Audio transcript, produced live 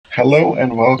Hello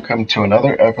and welcome to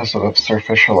another episode of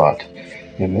Surfish a Lot.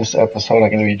 In this episode, I'm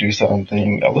going to be doing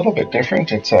something a little bit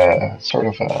different. It's a sort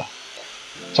of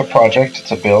it's a project.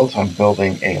 It's a build. I'm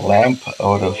building a lamp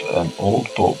out of an old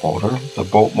boat motor. The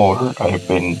boat motor I've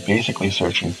been basically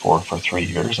searching for 3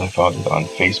 years. I found it on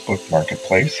Facebook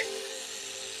Marketplace.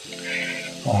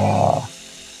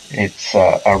 It's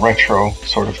a retro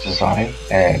sort of design,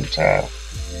 and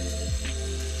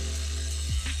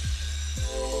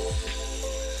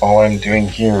all I'm doing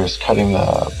here is cutting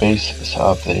the bases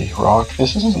of the rock.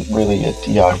 This isn't really a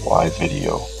DIY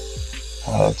video.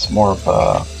 It's more of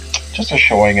just a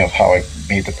showing of how I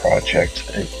made the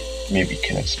project. It maybe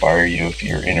can inspire you if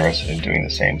you're interested in doing the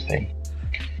same thing.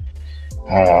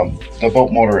 The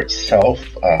boat motor itself,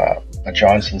 a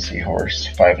Johnson Seahorse,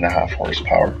 5.5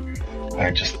 horsepower. I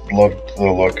just loved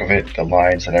the look of it, the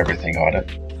lines and everything on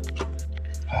it.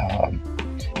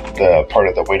 The part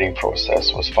of the waiting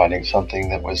process was finding something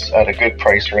that was at a good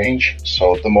price range.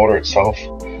 So the motor itself,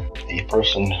 the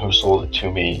person who sold it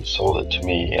to me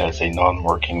as a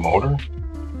non-working motor.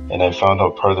 And I found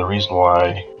out part of the reason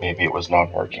why maybe it was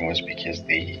non-working was because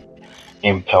the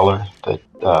impeller that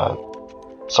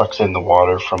sucks in the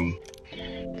water from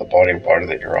the body of water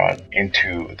that you're on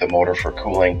into the motor for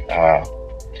cooling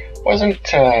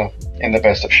wasn't in the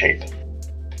best of shape.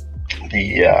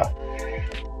 The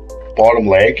bottom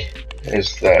leg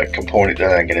is the component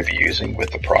that I'm going to be using with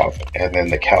the prop, and then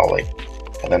the cowling.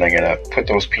 And then I'm going to put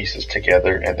those pieces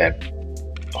together and then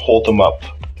hold them up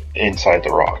inside the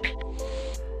rock.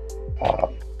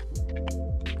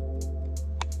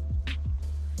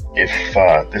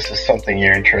 If this is something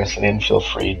you're interested in, feel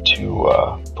free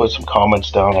to put some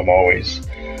comments down. I'm always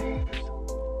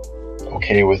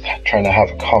okay with trying to have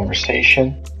a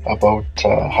conversation about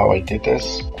how I did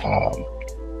this.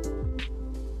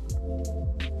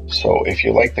 So if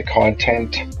you like the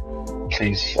content,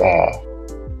 please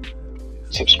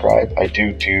subscribe. I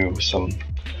do some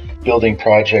building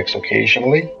projects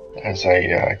occasionally as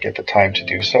I get the time to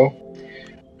do so.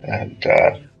 And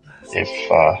if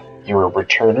you're a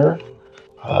returner,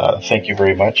 thank you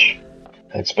very much.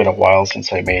 It's been a while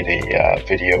since I made a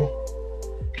video.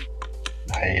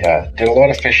 I did a lot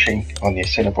of fishing on the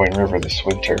Assiniboine River this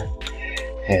winter,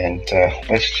 and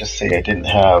let's just say I didn't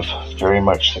have very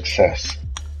much success.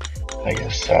 I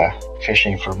guess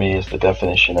fishing for me is the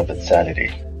definition of insanity.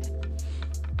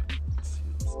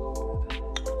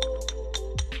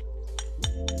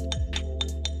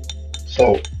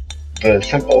 So the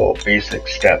simple basic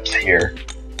steps here,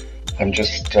 I'm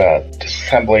just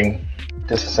disassembling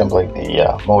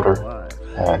the motor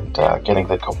and getting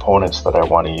the components that I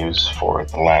want to use for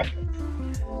the lamp.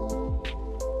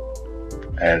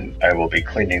 And I will be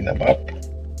cleaning them up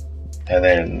and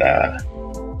then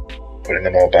putting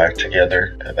them all back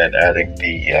together, and then adding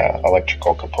the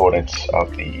electrical components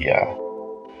of the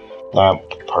lamp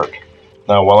part.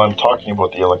 Now, while I'm talking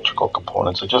about the electrical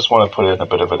components, I just want to put in a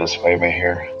bit of a disclaimer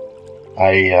here.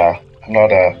 I'm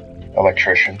not an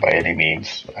electrician by any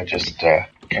means. I just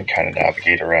can kind of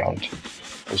navigate around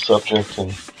the subject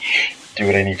and do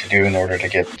what I need to do in order to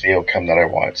get the outcome that I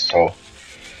want. So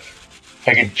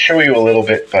I can show you a little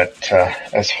bit, but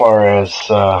as far as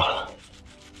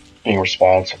being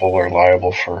responsible or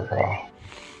liable for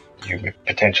you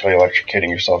potentially electrocuting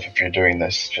yourself if you're doing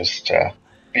this, just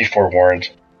be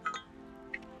forewarned.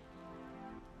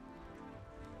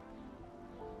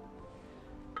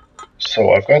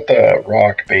 So I've got the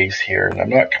rock base here, and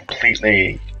I'm not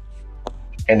completely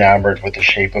enamored with the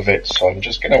shape of it, so I'm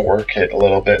just going to work it a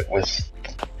little bit with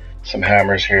some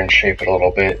hammers here and shape it a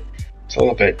little bit. It's a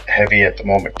little bit heavy at the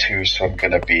moment too, so I'm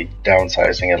going to be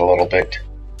downsizing it a little bit.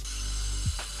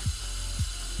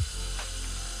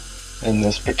 And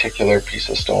this particular piece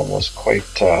of stone was quite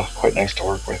nice to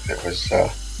work with. It was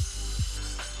a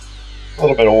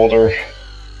little bit older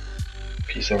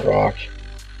piece of rock.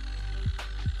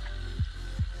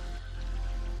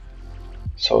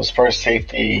 So as far as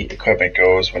safety equipment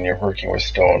goes, when you're working with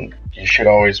stone, you should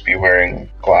always be wearing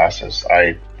glasses.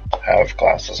 I have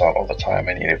glasses on all the time.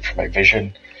 I need it for my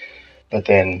vision. But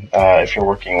then if you're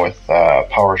working with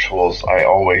power tools, I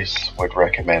always would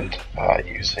recommend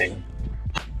using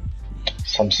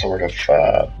some sort of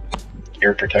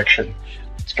ear protection.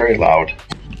 It's very loud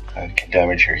and can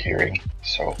damage your hearing.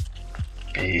 So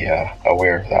be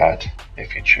aware of that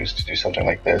if you choose to do something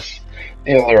like this.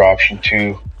 The other option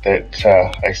too that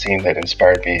I seen that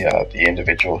inspired me, the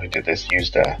individual who did this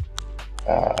used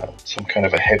some kind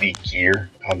of a heavy gear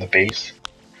on the base.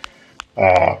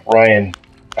 Ryan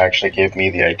actually gave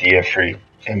me the idea for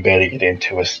embedding it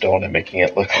into a stone and making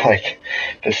it look like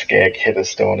the skag hit a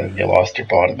stone and you lost your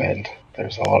bottom end.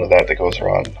 there's a lot of that goes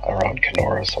around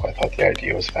Kenora, so I thought the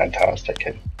idea was fantastic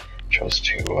and chose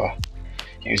to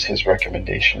use his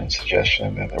recommendation and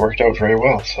suggestion, and it worked out very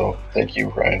well. So thank you,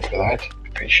 Ryan, for that.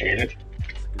 Appreciate it.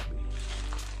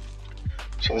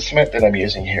 So the cement that I'm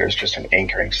using here is just an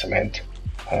anchoring cement.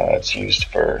 It's used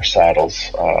for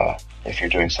saddles if you're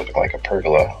doing something like a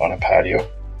pergola on a patio.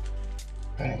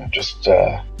 And I'm just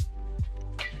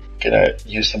gonna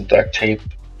use some duct tape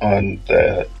on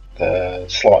the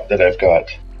slot that I've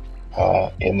got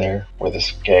in there where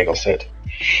this gag will sit,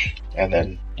 and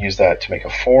then use that to make a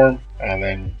form, and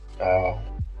then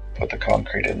put the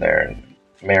concrete in there and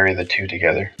marry the two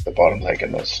together, the bottom leg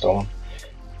and the stone.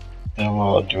 And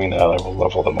while I'm doing that, I will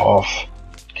level them off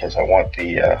because I want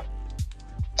the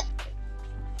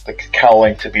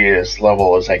cowling to be as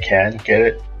level as I can get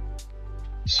it,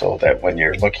 so that when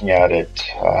you're looking at it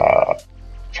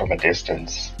from a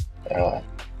distance,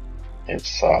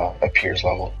 it appears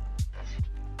level.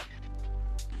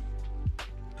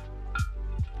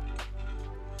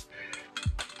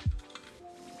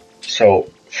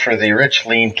 So for the rich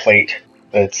lean plate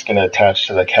that's going to attach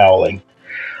to the cowling,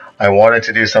 I wanted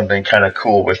to do something kind of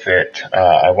cool with it.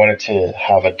 I wanted to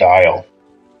have a dial.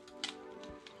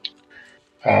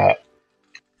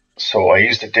 So I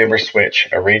used a dimmer switch,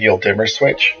 a radial dimmer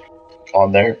switch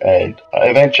on there, and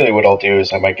eventually what I'll do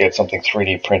is I might get something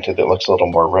 3D printed that looks a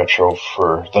little more retro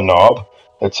for the knob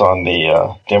that's on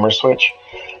the dimmer switch.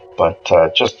 But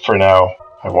just for now,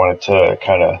 I wanted to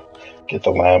kind of get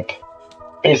the lamp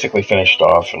basically finished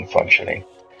off and functioning.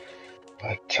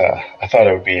 But I thought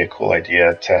it would be a cool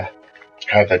idea to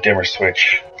have the dimmer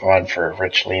switch on for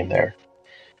rich lean there.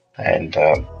 And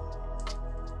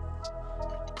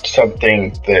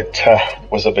something that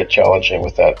was a bit challenging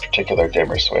with that particular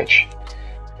dimmer switch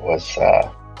was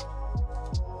the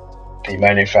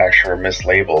manufacturer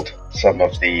mislabeled some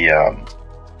of the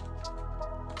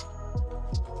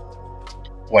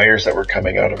wires that were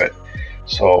coming out of it.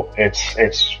 So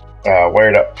it's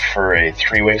wired up for a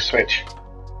 3-way switch,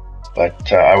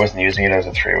 but I wasn't using it as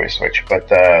a 3-way switch. But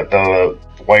the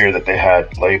wire that they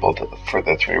had labeled for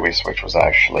the 3-way switch was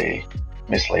actually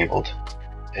mislabeled.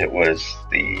 It was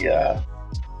the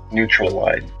neutral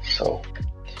line. So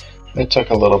it took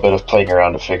a little bit of playing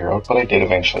around to figure out, but I did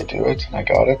eventually do it, and I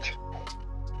got it.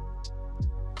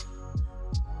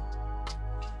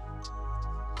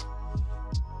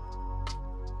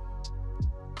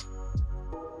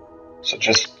 So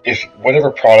just, if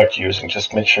whatever product you're using,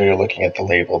 just make sure you're looking at the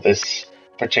label. This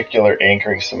particular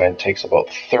anchoring cement takes about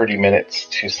 30 minutes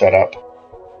to set up.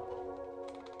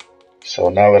 So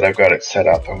now that I've got it set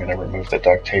up, I'm going to remove the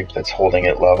duct tape that's holding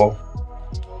it level.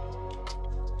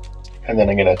 And then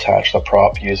I'm going to attach the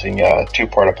prop using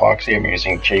 2-part epoxy. I'm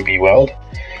using JB Weld.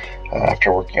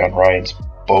 After working on Ryan's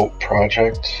boat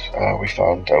project, we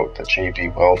found out that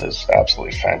JB Weld is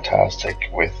absolutely fantastic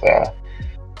with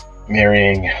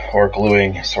marrying or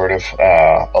gluing sort of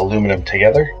aluminum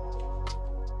together.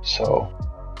 So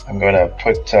I'm going to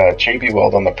put JB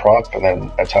Weld on the prop and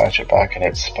then attach it back in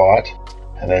its spot.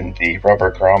 And then the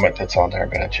rubber grommet that's on there, I'm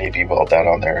going to JB Weld that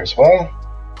on there as well.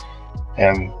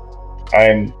 And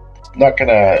I'm not going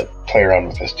to play around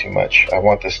with this too much. I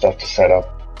want this stuff to set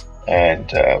up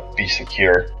and be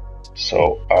secure.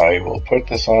 So I will put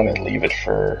this on and leave it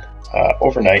for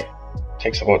overnight. It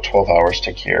takes about 12 hours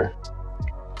to cure,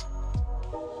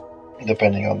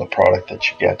 depending on the product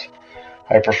that you get.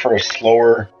 I prefer a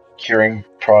slower curing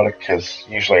product because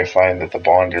usually I find that the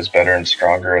bond is better and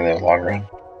stronger in the long run.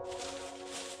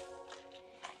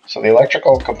 So the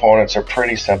electrical components are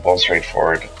pretty simple and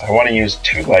straightforward. I want to use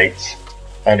 2 lights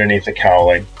underneath the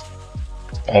cowling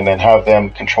and then have them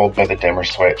controlled by the dimmer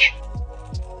switch.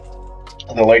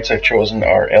 The lights I've chosen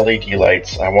are LED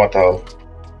lights. I want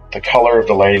the color of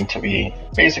the lighting to be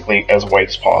basically as white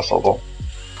as possible.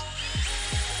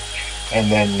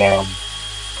 And then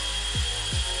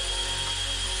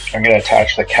I'm going to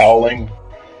attach the cowling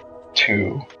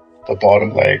to the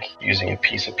bottom leg using a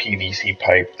piece of PVC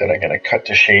pipe that I'm going to cut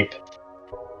to shape,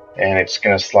 and it's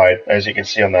going to slide. As you can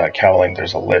see on that cowling,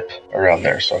 there's a lip around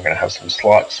there, so I'm going to have some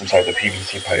slots inside the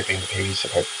PVC piping. The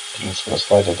PVC piping is going to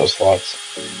slide into those slots.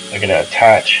 I'm going to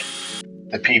attach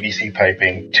the PVC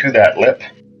piping to that lip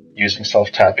using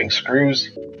self-tapping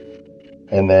screws,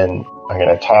 and then I'm going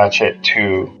to attach it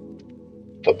to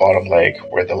the bottom leg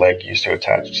where the leg used to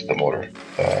attach to the motor,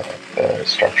 the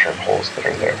structure and holes that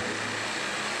are there.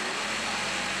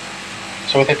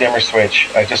 So with the dimmer switch,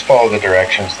 I just follow the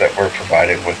directions that were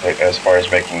provided with it as far as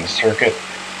making the circuit.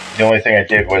 The only thing I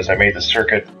did was I made the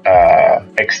circuit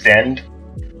extend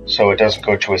so it doesn't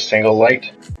go to a single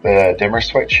light, the dimmer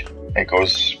switch. It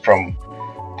goes from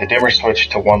the dimmer switch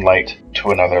to one light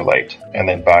to another light, and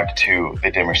then back to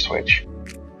the dimmer switch.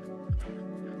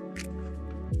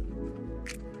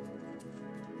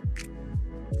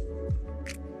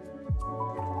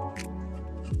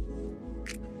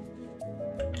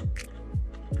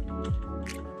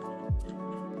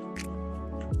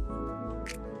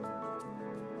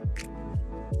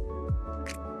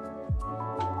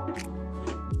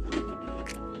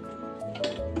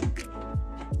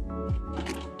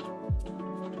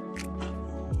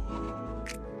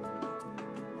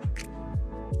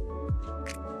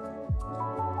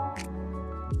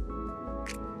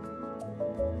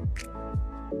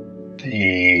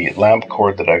 The lamp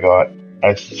cord that I got,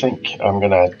 I think I'm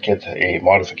going to get a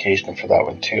modification for that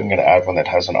one too. I'm going to add one that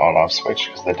has an on-off switch,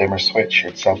 because the dimmer switch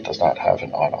itself does not have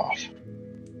an on-off.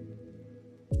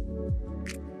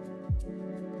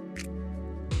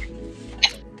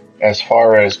 As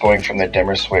far as going from the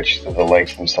dimmer switch to the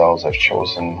lights themselves, I've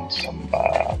chosen some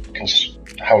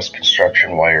house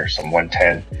construction wire, some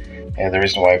 110. And the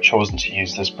reason why I've chosen to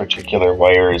use this particular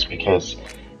wire is because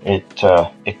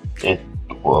it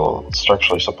will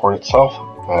structurally support itself,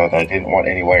 but I didn't want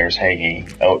any wires hanging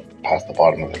out past the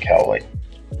bottom of the cowlight,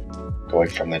 going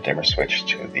from the dimmer switch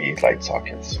to the light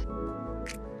sockets.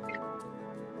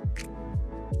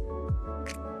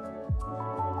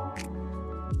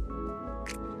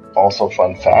 Also,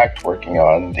 fun fact, working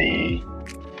on the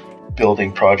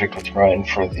building project with Ryan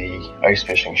for the ice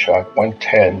fishing shack,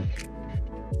 110,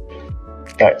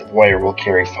 that wire will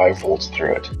carry 5 volts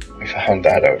through it. We found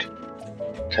that out,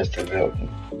 tested it out.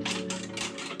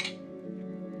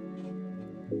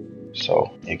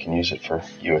 So you can use it for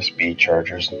USB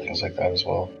chargers and things like that as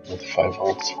well with 5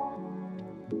 volts.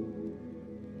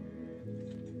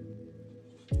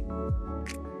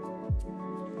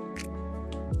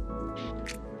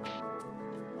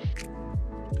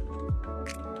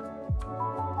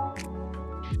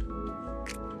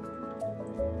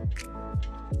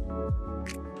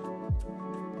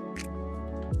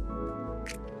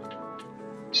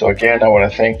 So again, I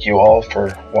want to thank you all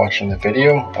for watching the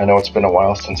video. I know it's been a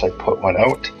while since I put one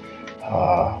out.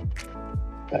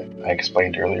 I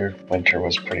explained earlier, winter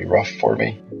was pretty rough for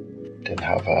me. Didn't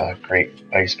have a great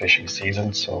ice fishing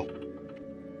season, so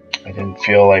I didn't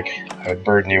feel like I would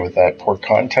burden you with that poor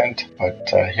content, but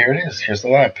here it is. Here's the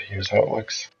lamp. Here's how it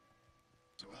looks.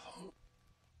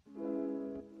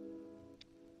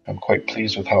 I'm quite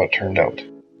pleased with how it turned out.